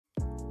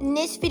In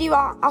this video,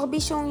 I'll be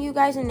showing you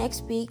guys an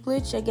XP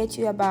glitch that gets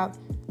you about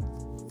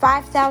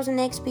 5,000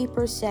 XP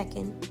per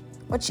second.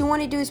 What you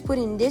want to do is put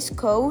in this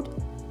code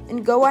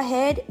and go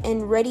ahead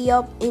and ready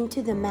up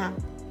into the map.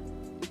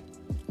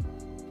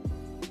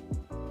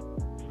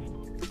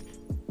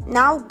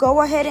 Now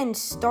go ahead and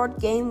start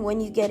game when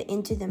you get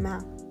into the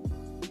map.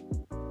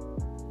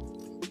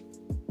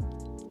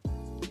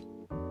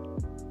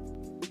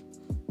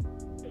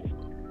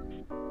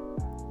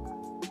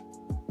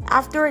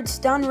 After it's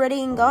done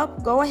readying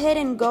up, go ahead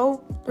and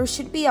go. There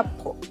should be a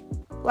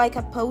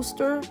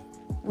poster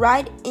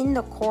right in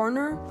the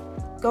corner.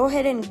 Go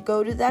ahead and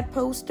go to that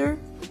poster.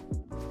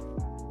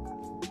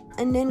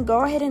 And then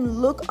go ahead and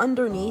look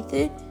underneath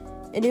it.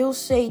 And it'll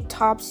say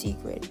top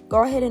secret.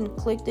 Go ahead and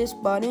click this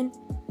button.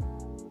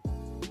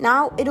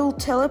 Now it'll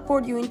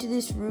teleport you into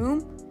this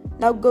room.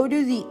 Now go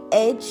to the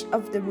edge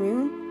of the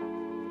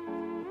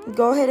room.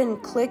 Go ahead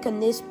and click on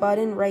this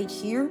button right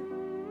here.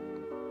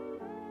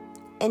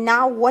 And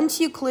now once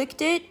you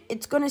clicked it,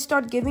 it's going to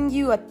start giving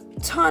you a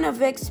ton of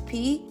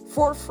XP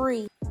for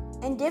free.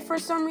 And if for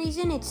some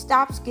reason it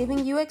stops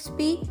giving you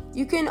XP,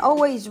 you can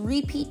always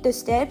repeat the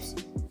steps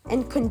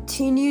and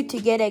continue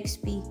to get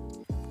XP.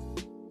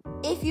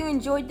 If you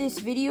enjoyed this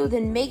video,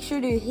 then make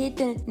sure to hit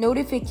the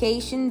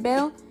notification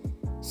bell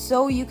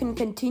so you can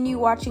continue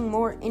watching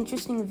more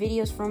interesting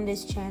videos from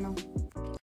this channel.